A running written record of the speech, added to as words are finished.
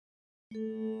சித்ரா,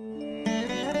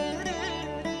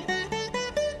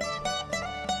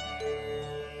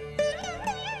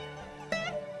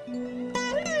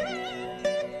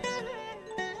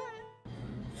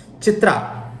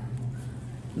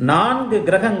 4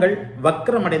 கிரகங்கள்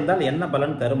வக்ரம் அடைந்தால் என்ன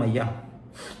பலன் தரும் ஐயா?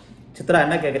 சித்ரா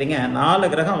என்ன கேட்குறீங்க? 4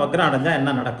 கிரகம் வக்ரம் அடைஞ்சால்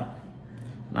என்ன நடக்கும்?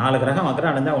 4 கிரகம்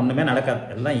வக்ரம் அடைஞ்சால் ஒன்றுமே நடக்காது,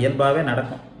 எல்லாம் இயல்பாகவே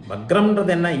நடக்கும்.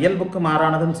 வக்ரம்ன்றது என்ன? இயல்புக்கு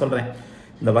மாறானதுன்னு சொல்கிறேன்.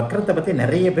 இந்த வக்ரத்தை பற்றி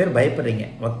நிறைய பேர் பயப்படுறீங்க.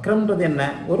 வக்ரம்ன்றது என்ன?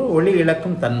 ஒரு ஒளி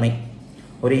இழக்கும் தன்மை,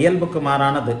 ஒரு இயல்புக்கு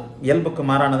மாறானது. இயல்புக்கு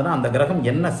மாறானதுன்னா அந்த கிரகம்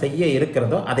என்ன செய்ய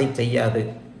இருக்கிறதோ அதை செய்யாது,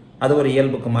 அது ஒரு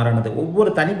இயல்புக்கு மாறானது. ஒவ்வொரு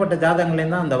தனிப்பட்ட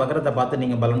ஜாதகங்களையும் தான் அந்த வக்ரத்தை பார்த்து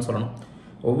நீங்கள் பலன் சொல்லணும்.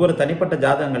 ஒவ்வொரு தனிப்பட்ட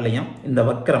ஜாதகங்கள்லையும் இந்த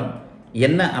வக்ரம்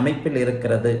என்ன அமைப்பில்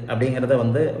இருக்கிறது அப்படிங்கிறத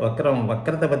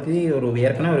வக்ரத்தை பற்றி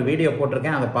ஏற்கனவே ஒரு வீடியோ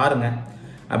போட்டிருக்கேன், அதை பாருங்கள்.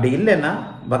 அப்படி இல்லைன்னா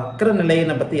வக்ர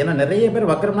நிலையினை பற்றி, ஏன்னா நிறைய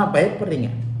பேர் வக்ரம்னா பயப்படுறீங்க.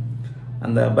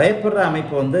 அந்த பயப்படுற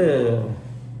அமைப்பு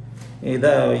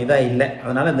இதாக இல்லை.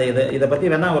 அதனால் இதை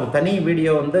பற்றி வேணால் ஒரு தனி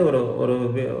வீடியோ ஒரு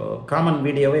காமன்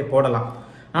வீடியோவே போடலாம்.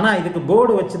 ஆனால் இதுக்கு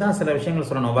போர்டு வச்சு தான் சில விஷயங்கள்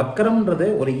சொல்லணும். வக்ரம்ன்றது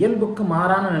ஒரு இயல்புக்கு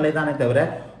மாறான நிலை தானே தவிர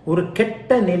ஒரு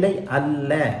கெட்ட நிலை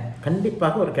அல்ல.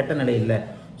 கண்டிப்பாக ஒரு கெட்ட நிலை இல்லை.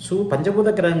 பஞ்சபூத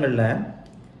கிரகங்களில்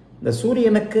இந்த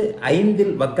சூரியனுக்கு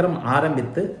 5இல் வக்ரம்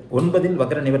ஆரம்பித்து 9இல்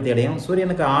வக்ர நிவர்த்தி அடையும்.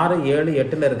 சூரியனுக்கு 6, 7,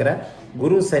 8ல் இருக்கிற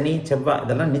குரு, சனி, செவ்வாய்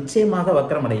இதெல்லாம் நிச்சயமாக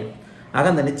வக்ரம் அடையும். ஆக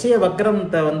அந்த நிச்சய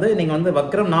வக்ரத்தை நீங்கள்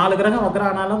வக்ரம் 4 கிரகம் வக்ரம்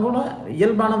ஆனாலும் கூட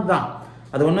இயல்பானது தான்.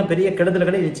 அது ஒன்றும் பெரிய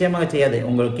கெடுதல்களை நிச்சயமாக செய்யாது.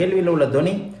 உங்கள் கேள்வியில் உள்ள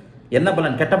துணி என்ன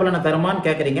பலன், கெட்ட பலனை தருமான்னு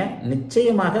கேட்குறீங்க.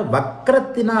 நிச்சயமாக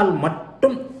வக்ரத்தினால்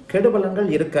மட்டும்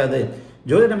கெடுபலன்கள் இருக்காது.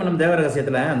 ஜோதிடம் எனும்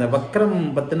தேவரகசியத்தில் அந்த வக்ரம்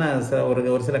பற்றின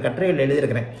ஒரு சில கட்டுரைகள்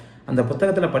எழுதியிருக்கிறேன். அந்த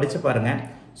புத்தகத்தில் படித்து பாருங்கள்.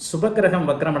 சுபகிரகம்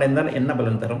வக்ரம் அடைந்தால் என்ன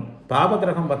பலன் தரும்,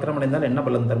 பாபகிரகம் வக்ரம் அடைந்தால் என்ன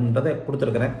பலன் தரும்ன்றதை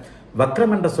கொடுத்துருக்கிறேன்.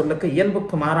 வக்ரம் என்ற சொல்லுக்கு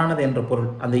இயல்புக்கு மாறானது என்று பொருள்.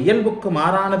 அந்த இயல்புக்கு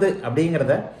மாறானது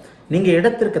அப்படிங்கிறத நீங்கள்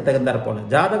இடத்திற்கு தகுந்தாற் போல,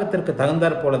 ஜாதகத்திற்கு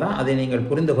தகுந்தாற் போல தான் அதை நீங்கள்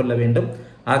புரிந்து கொள்ள வேண்டும்.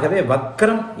 ஆகவே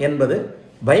வக்ரம் என்பது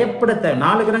பயப்படுத்த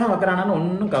 4 கிரகம் வக்ரானாலும்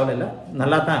ஒன்றும் கவலை இல்லை,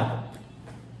 நல்லா தான் இருக்கும்.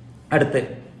 அடுத்து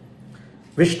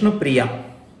விஷ்ணு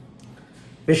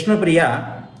பிரியா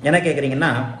என்ன கேட்குறீங்கன்னா,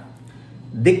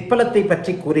 திக்பலத்தை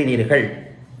பற்றி கூறினீர்கள்.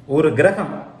 ஒரு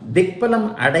கிரகம் திக்பலம்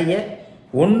அடைய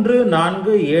 1,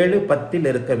 4, 7, 10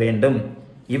 இருக்க வேண்டும்.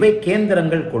 இவை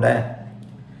கேந்திரங்கள் கூட.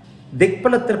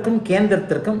 திக்பலத்திற்கும்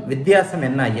கேந்திரத்திற்கும் வித்தியாசம்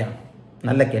என்ன ஐயா?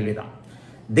 நல்ல கேள்விதான்.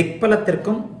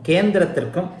 திக்பலத்திற்கும்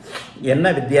கேந்திரத்திற்கும் என்ன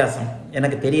வித்தியாசம்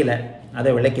எனக்கு தெரியல, அதை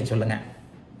விளக்கி சொல்லுங்க.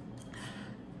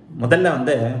 முதல்ல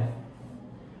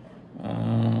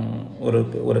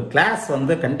ஒரு கிளாஸ்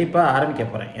கண்டிப்பாக ஆரம்பிக்க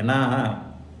போகிறேன். ஏன்னா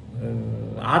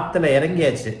ஆற்றுல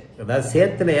இறங்கியாச்சு, அதாவது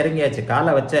சேத்துல இறங்கியாச்சு,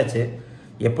 காலை வச்சாச்சு.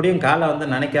 எப்படியும் காலை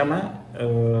நினைக்காம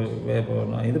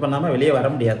இது பண்ணாமல் வெளியே வர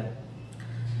முடியாது.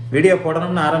 வீடியோ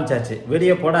போடணும்னு ஆரம்பிச்சாச்சு.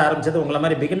 வீடியோ போட ஆரம்பிச்சது உங்களை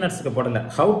மாதிரி பிகினர்ஸுக்கு போடலை.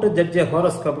 ஹவு டு ஜட்ஜ் எ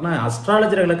ஹோரோஸ்கோப்னு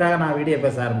அஸ்ட்ராலஜர்களுக்காக நான் வீடியோ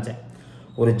பேச ஆரம்பித்தேன்.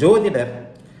 ஒரு ஜோதிடர்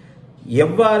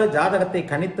எவ்வாறு ஜாதகத்தை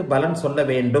கணித்து பலன் சொல்ல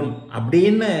வேண்டும்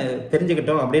அப்படின்னு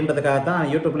தெரிஞ்சுக்கிட்டோம் அப்படின்றதுக்காக தான்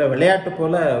யூடியூப்பில் விளையாட்டு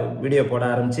போல் வீடியோ போட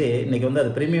ஆரம்பித்து இன்றைக்கி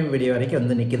அது ப்ரீமியம் வீடியோ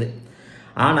வரைக்கும் நிற்கிது.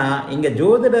 ஆனால் இங்கே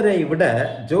ஜோதிடரை விட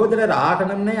ஜோதிடர்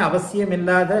ஆகணும்னே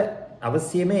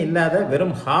அவசியமே இல்லாத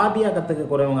வெறும் ஹாபியாக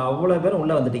கற்றுக்கக்கூடியவங்க அவ்வளோ பேரும்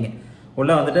உள்ளே வந்துட்டீங்க.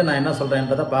 உள்ளே வந்துட்டு நான் என்ன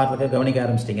சொல்கிறேன்றதை பார்த்துக்க கவனிக்க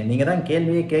ஆரம்பிச்சிட்டிங்க. நீங்கள் தான்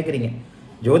கேள்வியே கேட்குறீங்க.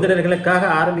 ஜோதிடர்களுக்காக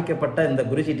ஆரம்பிக்கப்பட்ட இந்த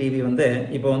குருஜி டிவி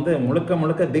இப்போ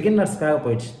முழுக்க பிகினர்ஸ்க்காக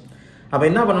போயிடுச்சு. அப்போ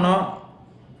என்ன பண்ணணும்?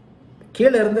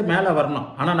 கீழே இருந்து மேலே வரணும்.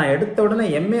 ஆனால் நான் எடுத்த உடனே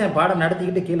எம்ஏ பாடம்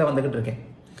நடத்திக்கிட்டு கீழே வந்துக்கிட்டு இருக்கேன்.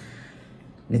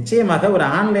 நிச்சயமாக ஒரு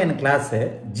ஆன்லைன் கிளாஸு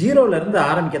 0லேருந்து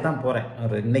ஆரம்பிக்க தான் போகிறேன்.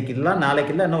 இன்னைக்கு இல்லை,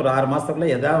 நாளைக்கு இல்லை, இன்னும் ஒரு 6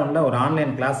 மாதத்துக்குள்ளே ஏதாவது ஒரு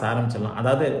ஆன்லைன் கிளாஸ் ஆரம்பிச்சிடலாம்.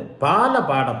 அதாவது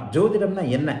பாடம், ஜோதிடம்னா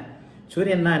என்ன,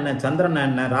 சூரியன்னா என்ன, சந்திரனா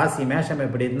என்ன, ராசி மேஷம்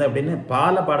எப்படி இருந்து அப்படின்னு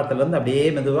பாடத்திலேருந்து அப்படியே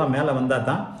மெதுவாக மேலே வந்தால்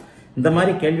தான் இந்த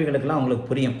மாதிரி கேள்விகளுக்கெல்லாம் உங்களுக்கு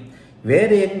புரியும்.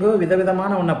 வேறு எங்கோ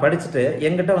விதவிதமான ஒன்றை படிச்சுட்டு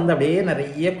எங்கிட்ட அப்படியே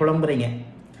நிறைய குழம்புறீங்க.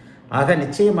 ஆக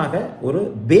நிச்சயமாக ஒரு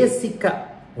பேசிக்காக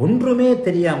ஒன்றுமே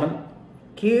தெரியாமல்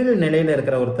கீழ் நிலையில்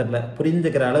இருக்கிற ஒருத்தரில்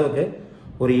புரிந்துக்கிற அளவுக்கு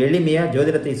ஒரு எளிமையாக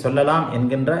ஜோதிடத்தை சொல்லலாம்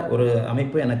என்கின்ற ஒரு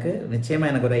அமைப்பு எனக்கு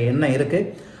ஒரு எண்ணம் இருக்குது.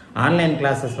 ஆன்லைன்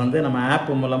கிளாஸஸ் நம்ம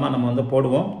ஆப் மூலமாக நம்ம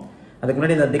போடுவோம். அதுக்கு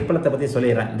முன்னாடி இந்த திக்பலத்தை பற்றி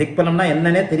சொல்லிடுறேன். திக்பலம்னா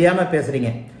என்னன்னே தெரியாமல்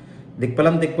பேசுகிறீங்க.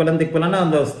 திக்பலம்னா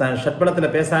அந்த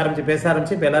ஷட்பலத்தில் பேச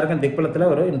ஆரம்பிச்சு இப்போ எல்லாருக்கும்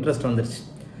திக்பலத்தில் ஒரு இன்ட்ரெஸ்ட் வந்துருச்சு.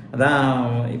 அதான்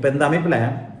இப்போ இந்த அமைப்பில்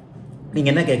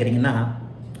நீங்கள் என்ன கேட்குறீங்கன்னா,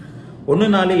 1,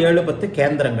 4, 7, 10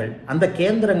 கேந்திரங்கள். அந்த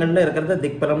கேந்திரங்களில் இருக்கிறத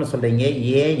திக்பலம்னு சொல்கிறீங்க.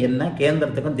 ஏன், என்ன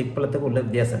கேந்திரத்துக்கும் திக்பலத்துக்கும் உள்ள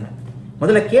வித்தியாசங்க?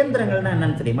 முதல்ல கேந்திரங்கள்னா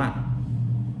என்னன்னு தெரியுமா?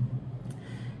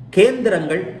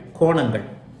 கேந்திரங்கள் கோணங்கள்.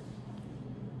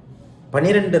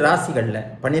 12 ராசிகளில்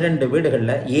 12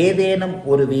 வீடுகளில் ஏதேனும்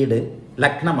ஒரு வீடு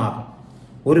லக்னமாகும்.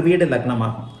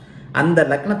 அந்த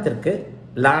லக்னத்திற்கு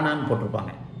லானான்னு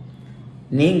போட்டிருப்பாங்க.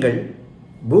 நீங்கள்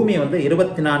பூமி வந்து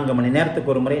 24 மணி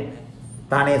நேரத்துக்கு ஒரு முறை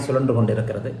தானே சுழன்று கொண்டு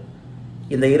இருக்கிறது.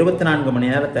 இந்த 24 மணி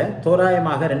நேரத்தை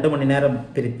தோராயமாக 2 மணி நேரம்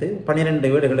பிரித்து 12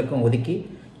 வீடுகளுக்கும் ஒதுக்கி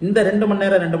இந்த 2 மணி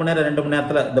நேரம் 2 மணி நேரம் 2 மணி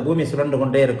நேரத்தில் இந்த பூமி சுழன்று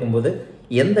கொண்டே இருக்கும்போது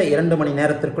எந்த 2 மணி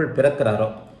நேரத்திற்குள் பிறக்கிறாரோ,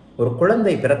 ஒரு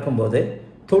குழந்தை பிறக்கும்போது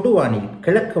தொடுவானில்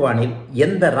கிழக்கு வானில்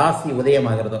எந்த ராசி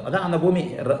உதயமாகிறதோ, அதான் அந்த பூமி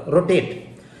ரொட்டேட்,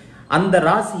 அந்த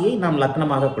ராசியை நாம்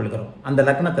லக்னமாக கொள்கிறோம். அந்த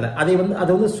லக்னத்தில்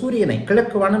அது வந்து சூரியனை,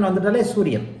 கிழக்கு வானன் வந்துட்டாலே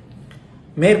சூரியன்,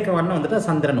 மேற்கு வானம் வந்துட்டா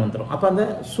சந்திரன் வந்துடும். அப்போ அந்த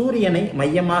சூரியனை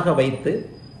மையமாக வைத்து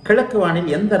கிழக்கு வானில்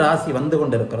எந்த ராசி வந்து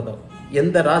கொண்டு இருக்கிறதோ,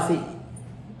 எந்த ராசி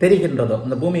தெரிகின்றதோ,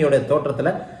 இந்த பூமியோட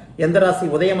தோற்றத்தில் எந்த ராசி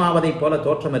உதயமாவதை போல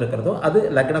தோற்றம் இருக்கிறதோ அது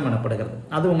லக்னம் எனப்படுகிறது.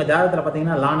 அது உங்கள் ஜாதகத்தில்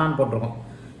பார்த்தீங்கன்னா லானான்னு போட்டிருக்கோம்.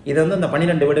 இது வந்து இந்த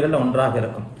 12 வீடுகளில் ஒன்றாக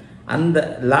இருக்கும். அந்த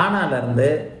லானாலிருந்து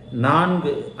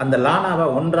 4 அந்த லானாவை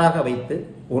ஒன்றாக வைத்து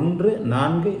 1,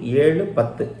 4, 7,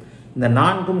 10 இந்த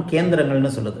 4ம்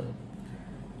கேந்திரங்கள்னு சொல்லுது.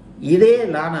 இதே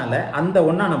லானால அந்த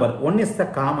 1ஆம் நம்பர் 1 இஸ் த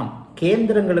காமன்,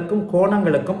 கேந்திரங்களுக்கும்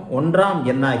கோணங்களுக்கும் 1ஆம்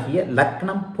எண்ணாகிய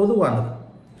லக்னம் பொதுவானது.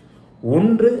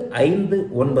 1, 5,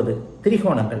 9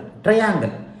 திரிகோணங்கள்,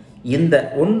 ட்ரையாங்கிள். இந்த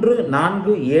 1,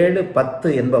 4, 7,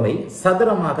 10 என்பவை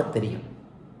சதுரமாக தெரியும்.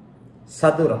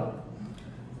 சதுரம்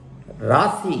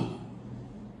ராசி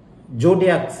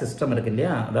ஜோடியாக் சிஸ்டம் இருக்கு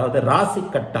இல்லையா, அதாவது ராசி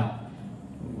கட்டம்,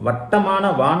 வட்டமான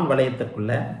வான்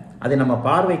வளையத்திற்குள்ள அதை நம்ம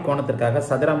பார்வை கோணத்திற்காக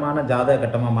சதுரமான ஜாதக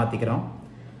கட்டமாக மாற்றிக்கிறோம்.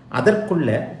 அதற்குள்ள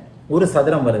ஒரு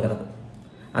சதுரம் வருகிறது.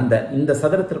 இந்த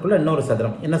சதுரத்திற்குள்ள இன்னொரு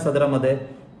சதுரம். என்ன சதுரம் அது?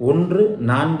 1,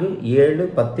 4, 7,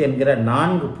 10 என்கிற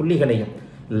 4 புள்ளிகளையும்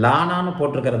லானான்னு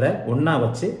போட்டிருக்கிறத ஒன்றா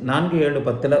வச்சு 4, 7,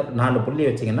 10 4 புள்ளி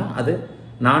வச்சிங்கன்னா அது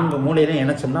 4 மூலையிலையும்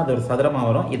இணைச்சோம்னா அது ஒரு சதுரமாக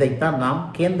வரும். இதைத்தான் நாம்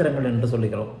கேந்திரங்கள் என்று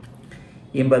சொல்லுகிறோம்.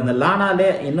 இப்போ இந்த லானாலே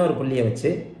இன்னொரு புள்ளியை வச்சு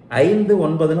 5,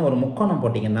 9ன்னு ஒரு முக்கோணம்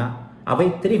போட்டிங்கன்னா அவை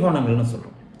திரிகோணங்கள்னு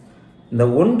சொல்கிறோம். இந்த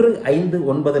 1, 5,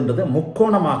 9ன்றது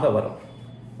முக்கோணமாக வரும்.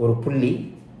 ஒரு புள்ளி,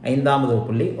 5வது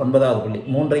புள்ளி, 9வது புள்ளி,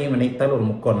 3ஐயும் இணைத்தால் ஒரு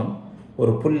முக்கோணம்.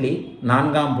 ஒரு புள்ளி,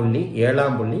 4ஆம் புள்ளி,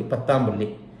 7ஆம் புள்ளி, 10ஆம் புள்ளி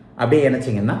அப்படியே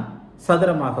இணைச்சிங்கன்னா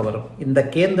சதுரமாக வரும். இந்த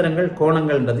கேந்திரங்கள்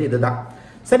கோணங்கள்ன்றது இதுதான்.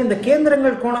 சரி, இந்த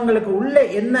கேந்திரங்கள் கோணங்களுக்கு உள்ளே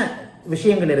என்ன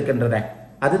விஷயங்கள் இருக்கின்றன?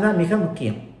 அதுதான் மிக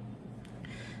முக்கியம்.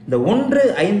 இந்த 1,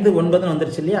 5, 9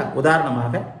 வந்துருச்சு இல்லையா?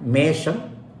 உதாரணமாக மேஷம்,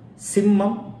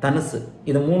 சிம்மம், தனுசு,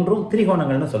 இது 3ம்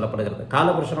திரிகோணங்கள்னு சொல்லப்படுகிறது.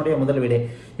 காலபுருஷனுடைய முதல் வீடு.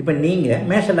 இப்போ நீங்க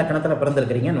மேஷ லக்னத்தில்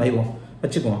பிறந்திருக்கிறீங்கன்னு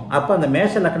வச்சுக்குவோம். அப்போ அந்த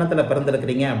மேஷ லக்னத்தில்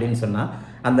பிறந்திருக்கிறீங்க அப்படின்னு சொன்னா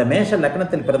அந்த மேஷ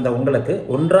லக்னத்தில் பிறந்த உங்களுக்கு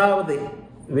 1வது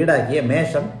வீடாகிய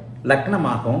மேஷம்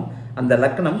லக்னமாகவும் அந்த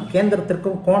லக்னம்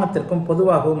கேந்திரத்திற்கும் கோணத்திற்கும்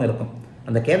பொதுவாகவும் இருக்கும்.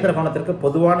 அந்த கேந்திர கோணத்திற்கு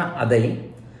பொதுவான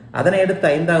அதனை எடுத்து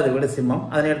 5வது வீடு சிம்மம்,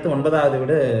 அதனை எடுத்து 9வது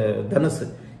வீடு தனுசு.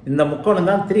 இந்த முக்கோணம்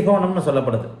தான் திரிகோணம்னு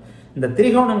சொல்லப்படுது. இந்த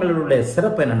திரிகோணங்களுடைய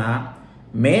சிறப்பு என்னன்னா,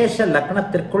 மேஷ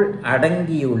லக்னத்திற்குள்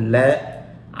அடங்கியுள்ள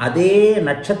அதே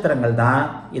நட்சத்திரங்கள் தான்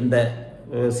இந்த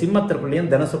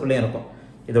சிம்மத்திற்குள்ளேயும் தனுசுக்குள்ளேயும் இருக்கும்.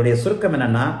 இதோடைய சுருக்கம்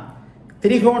என்னன்னா,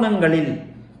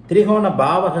 திரிகோண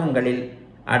பாவகங்களில்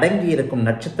அடங்கி இருக்கும்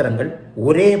நட்சத்திரங்கள்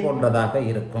ஒரே போன்றதாக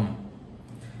இருக்கும்.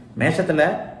 மேஷத்துல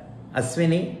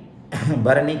அஸ்வினி,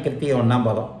 பரணி, கிருத்திகை 1ஆம்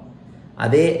பாதம்.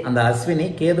 அதே அந்த அஸ்வினி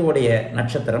கேதுவுடைய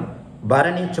நட்சத்திரம்,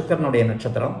 பரணி சுக்கிரனுடைய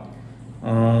நட்சத்திரம்,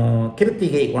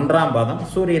 கிருத்திகை 1ஆம் பாதம்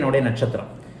சூரியனுடைய நட்சத்திரம்.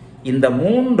 இந்த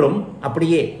 3ம்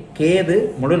அப்படியே கேது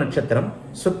முழு நட்சத்திரம்,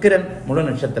 சுக்கிரன் முழு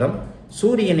நட்சத்திரம்,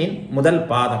 சூரியனின் முதல்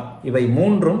பாதம். இவை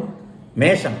 3ம்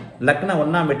மேஷம் லக்ன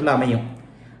 1ஆம் வீட்டில் அமையும்.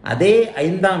 அதே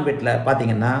 5ஆம் வீட்டில்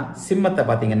பார்த்தீங்கன்னா சிம்மத்தை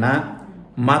பார்த்தீங்கன்னா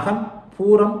மகம்,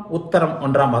 பூரம், உத்தரம்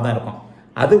 1ஆம் பாதம் இருக்கும்.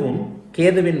 அதுவும்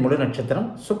கேதுவின் முழு நட்சத்திரம்,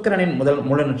 சுக்கிரனின்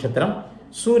முழு நட்சத்திரம்,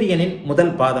 சூரியனின்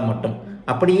முதல் பாதம் மட்டும்.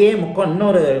 அப்படியே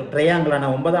இன்னொரு ட்ரையாங்கிளான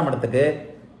 9ஆம் இடத்துக்கு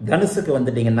தனுசுக்கு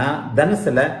வந்துட்டீங்கன்னா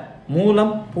தனுசுல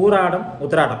மூலம், பூராடம்,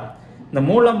 உத்திராடம். இந்த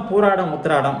மூலம், பூராடம்,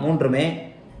 உத்திராடம் 3மே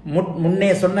முன்னே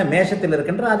சொன்ன மேஷத்தில்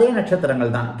இருக்கின்ற அதே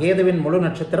நட்சத்திரங்கள் தான். கேதுவின் முழு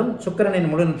நட்சத்திரம், சுக்கிரனின்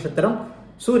முழு நட்சத்திரம்,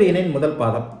 சூரியனின் முதல்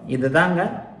பாதம். இதுதாங்க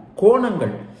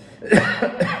கோணங்கள்.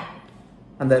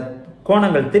 அந்த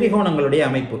கோணங்கள் திரிகோணங்களுடைய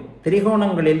அமைப்பு.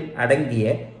 திரிகோணங்களில்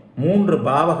அடங்கிய 3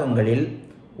 பாவகங்களில்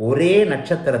ஒரே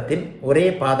நட்சத்திரத்தின் ஒரே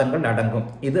பாதங்கள் அடங்கும்.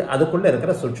 இது அதுக்குள்ள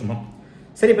இருக்கிற சூட்சுமம்.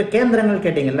 சரி, இப்ப கேந்திரங்கள்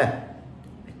கேட்டீங்கல்ல,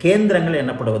 கேந்திரங்கள்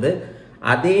என்னப்படுவது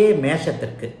அதே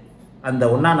மேஷத்திற்கு அந்த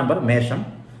 1ஆம் நம்பர் மேஷம்,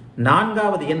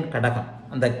 4வது எண் கடகம்.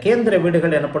 அந்த கேந்திர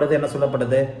வீடுகள் எனப்படுது என்ன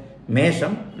சொல்லப்படுது?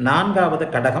 மேஷம், 4வது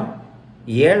கடகம்,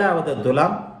 7வது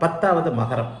துலாம், 10வது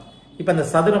மகரம். இப்ப அந்த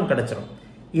சதுரம் கிடைச்சிடும்.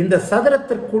 இந்த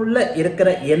சதுரத்திற்குள்ள இருக்கிற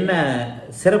என்ன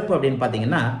சிறப்பு அப்படின்னு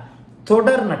பாத்தீங்கன்னா,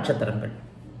 தொடர் நட்சத்திரங்கள்.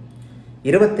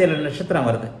 27 நட்சத்திரம்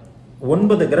வருது.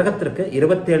 9 கிரகத்திற்கு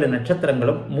 27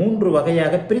 நட்சத்திரங்களும் 3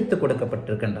 வகையாக பிரித்து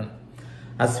கொடுக்கப்பட்டிருக்கின்றன.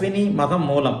 அஸ்வினி, மகம்,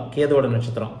 மூலம் கேதுவோட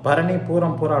நட்சத்திரம், பரணி,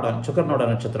 பூரம், பூராடம் சுக்கிரனோட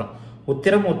நட்சத்திரம்,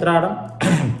 உத்திரம், உத்திராடம்,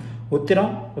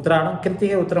 உத்திரம் உத்திராடம்,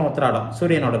 கிருத்திகை உத்திரம் உத்திராடம்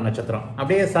சூரியனோட நட்சத்திரம்.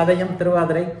 அப்படியே சதயம்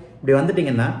திருவாதிரை இப்படி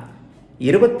வந்துட்டீங்கன்னா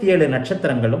 27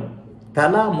 நட்சத்திரங்களும்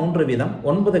தலா 3 வீதம்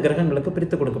 9 கிரகங்களுக்கு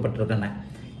பிரித்து கொடுக்கப்பட்டிருக்கின்றன.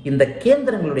 இந்த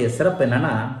கேந்திரங்களுடைய சிறப்பு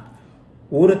என்னன்னா,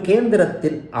 ஒரு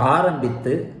கேந்திரத்தில்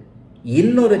ஆரம்பித்து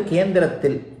இன்னொரு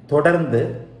கேந்திரத்தில் தொடர்ந்து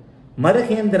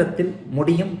மறுகேந்திரத்தில்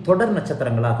முடியும் தொடர்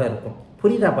நட்சத்திரங்களாக இருக்கும்.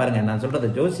 புரியுதா பாருங்க நான் சொல்றது?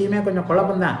 ஜோசியமே கொஞ்சம்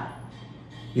குழப்பம்தான்,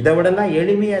 இதை விடலாம்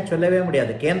எளிமையா சொல்லவே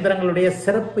முடியாது. கேந்திரங்களுடைய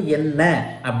சிறப்பு என்ன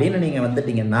அப்படின்னு நீங்க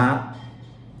வந்துட்டீங்கன்னா,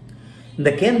 இந்த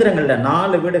கேந்திரங்கள்ல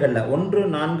 4 வீடுகள்ல 1,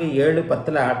 4, 7,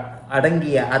 10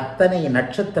 அடங்கிய அத்தனை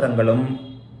நட்சத்திரங்களும்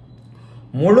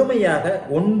முழுமையாக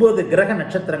 9 கிரக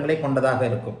நட்சத்திரங்களை கொண்டதாக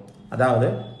இருக்கும். அதாவது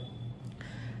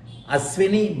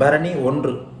அஸ்வினி பரணி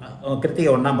 1 கிருத்திகை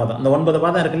 1ஆம் பாதம், அந்த 9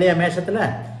 பாதம் இருக்கு இல்லையா மேஷத்துல,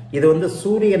 இது வந்து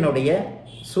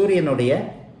சூரியனுடைய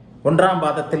 1ஆம்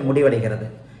பாதத்தில் முடிவடைகிறது.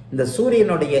 இந்த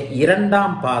சூரியனுடைய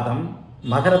 2ஆம் பாதம்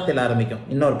மகரத்தில் ஆரம்பிக்கும்.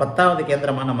 இன்னொரு 10வது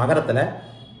கேந்திரமான மகரத்துல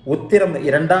உத்திரம்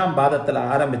 2ஆம் பாதத்துல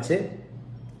ஆரம்பிச்சு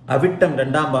அவிட்டம்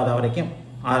 2ஆம் பாதம் வரைக்கும்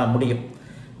முடியும்.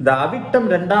 இந்த அவிட்டம்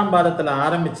 2ஆம் பாதத்துல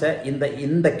ஆரம்பிச்ச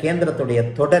இந்த கேந்திரத்துடைய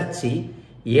தொடர்ச்சி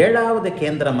 7வது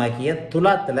கேந்திரமாகிய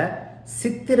துலாத்துல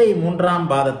சித்திரை 3ஆம்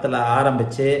பாதத்துல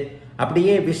ஆரம்பிச்சு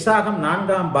அப்படியே விசாகம்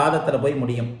 4ஆம் பாதத்துல போய்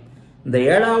முடியும். இந்த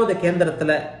 7வது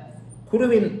கேந்திரத்துல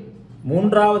குருவின்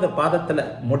 3வது பாதத்துல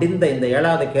முடிந்த இந்த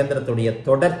 7வது கேந்திரத்துடைய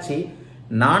தொடர்ச்சி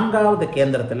 4வது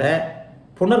கேந்திரத்துல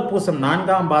புனர்பூசம்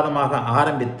 4ஆம் பாதமாக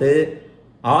ஆரம்பித்து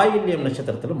ஆயில்யம்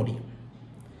நட்சத்திரத்தில் முடியும்.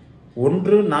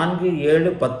 1, 4,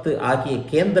 7, 10 ஆகிய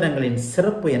கேந்திரங்களின்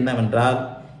சிறப்பு என்னவென்றால்,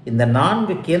 இந்த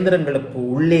 4 கேந்திரங்களுக்கு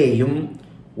உள்ளேயும்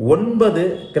 9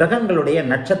 கிரகங்களுடைய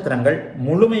நட்சத்திரங்கள்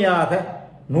முழுமையாக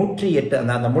 108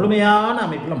 அந்த முழுமையான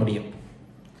அமைப்பில் முடியும்.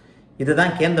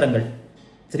 இதுதான் கேந்திரங்கள்.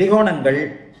 திரிகோணங்கள்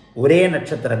ஒரே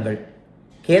நட்சத்திரங்கள்,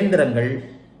 கேந்திரங்கள்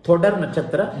தொடர்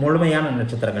நட்சத்திர முழுமையான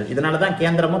நட்சத்திரங்கள். இதனால தான்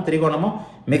கேந்திரமும் திரிகோணமும்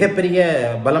மிகப்பெரிய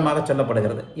பலமாக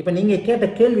சொல்லப்படுகிறது. இப்போ நீங்க கேட்ட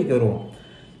கேள்விக்கு வருவோம்.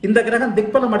 இந்த கிரகம்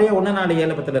திக்பலம் அடைய 1, 4,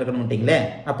 7, 10 இருக்கணும்ட்டீங்களே,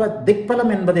 அப்ப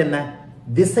திக்பலம் என்பது என்ன?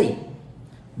 திசை,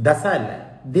 தசா இல்ல,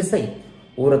 திசை.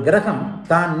 ஒரு கிரகம்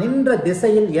தான் நின்ற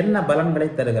திசையில் என்ன பலன்களை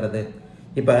தருகிறது?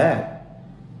 இப்ப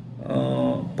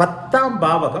 10ஆம்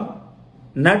பாவகம்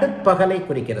நடுப்பகலை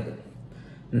குறிக்கிறது,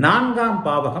 4ஆம்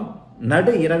பாவகம்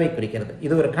நடு இரவை குறிக்கிறது.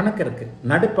 இது ஒரு கணக்கு இருக்கு.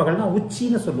 நடுப்பகல்னா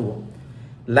உச்சின்னு சொல்லுவோம்.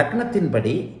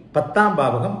 லக்னத்தின்படி 10ஆம்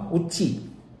பாவகம் உச்சி,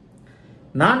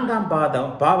 4ஆம்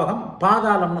பாவகம்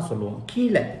பாதாளம்னு சொல்லுவோம்,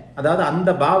 கீழே. அதாவது அந்த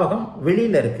பாவகம்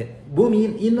வெளியில இருக்கு,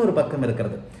 பூமியின் இன்னொரு பக்கம்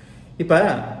இருக்கிறது. இப்ப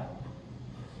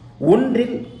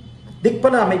ஒன்றில்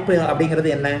திக்பல அமைப்பு அப்படிங்கிறது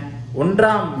என்ன?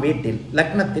 1ஆம் வீட்டில்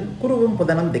லக்னத்தில் குருவும்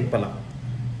புதனும் திக்பலம்,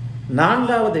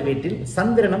 4வது வீட்டில்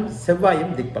சந்திரனும்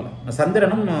செவ்வாயும் திக்பலம்,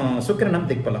 சந்திரனும் சுக்கிரனும்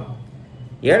திக்பலம்,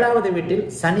 7வது வீட்டில்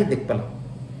சனி திக்பலம்,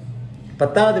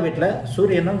 10வது வீட்டில்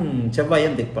சூரியனும்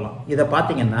செவ்வாயும் திக்பலம். இதை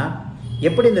பார்த்தீங்கன்னா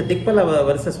எப்படி இந்த திக்பல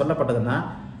வரிசை சொல்லப்பட்டதுன்னா,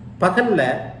 பகல்ல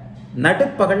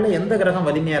நடுப்பகல்ல எந்த கிரகம்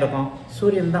வலிமையா இருக்கும்?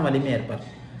 சூரியன் தான் வலிமையா இருப்பார்.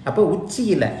 அப்போ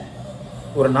உச்சியில,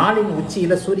 ஒரு நாளின்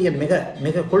உச்சியில சூரியன் மிக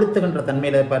மிக கொளுத்துகின்ற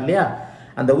தன்மையில இருப்பார் இல்லையா?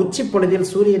 அந்த உச்சி பொழுதில்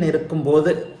சூரியன் இருக்கும்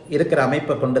போது இருக்கிற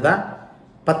அமைப்பை கொண்டுதான்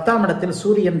 10ஆம் இடத்தில்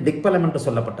சூரியன் திக்பலம் என்று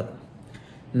சொல்லப்பட்டது.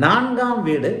 4ஆம்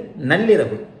வீடு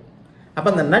நள்ளிரவு. அப்ப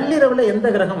அந்த நள்ளிரவுல எந்த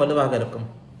கிரகம் வலுவாக இருக்கும்?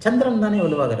 சந்திரன் தானே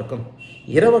வலுவாக இருக்கும்.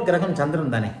 இரவு கிரகம்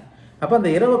சந்திரன் தானே. அப்ப அந்த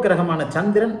இரவு கிரகமான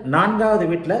சந்திரன் 4வது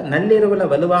வீட்டுல நள்ளிரவுல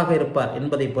வலுவாக இருப்பார்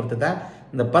என்பதை பொறுத்து தான்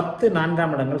இந்த 10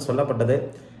 4ஆம் இடங்கள் சொல்லப்பட்டது.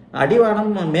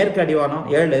 அடிவானம் மேற்கு அடிவானம்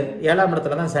 7ஆம்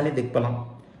இடத்துல தான் சனி திக்பலம்.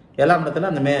 7ஆம்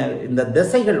இடத்துல இந்த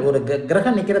திசைகள், ஒரு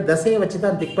கிரகம் நிற்கிற திசையை வச்சு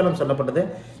தான் திக்பலம் சொல்லப்பட்டது.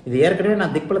 இது ஏற்கனவே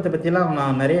நான் திக்பலத்தை பற்றிலாம்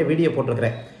நான் நிறைய வீடியோ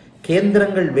போட்டிருக்கிறேன்.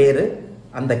 கேந்திரங்கள் வேறு,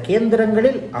 அந்த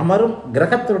கேந்திரங்களில் அமரும்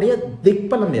கிரகத்துடைய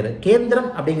திக்பலம் வேறு. கேந்திரம்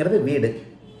அப்படிங்கிறது வீடு.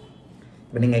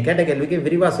 இப்போ நீங்கள் கேட்ட கேள்விக்கு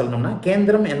விரிவாக சொல்லணும்னா,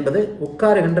 கேந்திரம் என்பது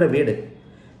உட்காருகின்ற வீடு,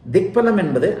 திக்பலம்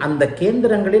என்பது அந்த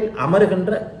கேந்திரங்களில்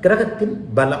அமருகின்ற கிரகத்தின்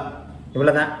பலம்.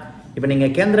 இவ்வளவுதான். இப்போ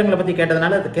நீங்கள் கேந்திரங்களை பற்றி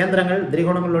கேட்டதுனால கேந்திரங்கள்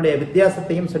திரிகோணங்களுடைய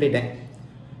வித்தியாசத்தையும் சொல்லிட்டேன்,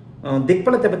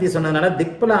 திக்பலத்தை பற்றி சொன்னதுனால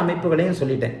திக்பல அமைப்புகளையும்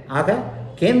சொல்லிட்டேன். ஆக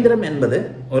கேந்திரம் என்பது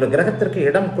ஒரு கிரகத்திற்கு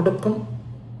இடம் கொடுக்கும்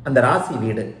அந்த ராசி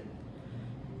வீடு.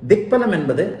 திக்பலம்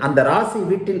என்பது அந்த ராசி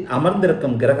வீட்டில்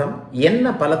அமர்ந்திருக்கும் கிரகம்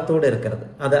என்ன பலத்தோடு இருக்கிறது,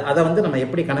 அதை வந்து நம்ம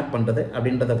எப்படி கனெக்ட் பண்றது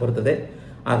அப்படின்றத பொறுத்தது.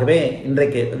 ஆகவே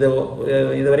இன்றைக்கு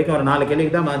இது வரைக்கும் ஒரு 4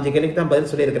 கேள்விக்கு தான் 5 கேள்விக்கு தான்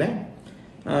பதில் சொல்லியிருக்கிறேன்.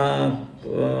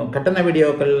 கட்டண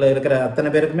வீடியோக்கள் இருக்கிற அத்தனை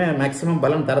பேருக்குமே மேக்சிமம்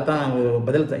பலன் தரத்தான்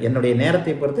பதில். என்னுடைய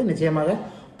நேரத்தை பொறுத்து நிச்சயமாக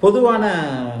பொதுவான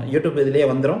யூடியூப் இதிலேயே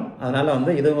வந்துடும். அதனால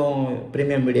வந்து இதுவும்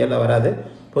பிரீமியம் வீடியோவில் வராது,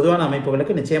 பொதுவான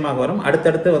அமைப்புகளுக்கு நிச்சயமாக வரும்.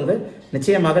 அடுத்தடுத்து வந்து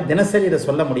நிச்சயமாக தினசரி இதை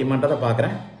சொல்ல முடியுமான்றதை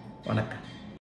பார்க்குறேன். வணக்கம்.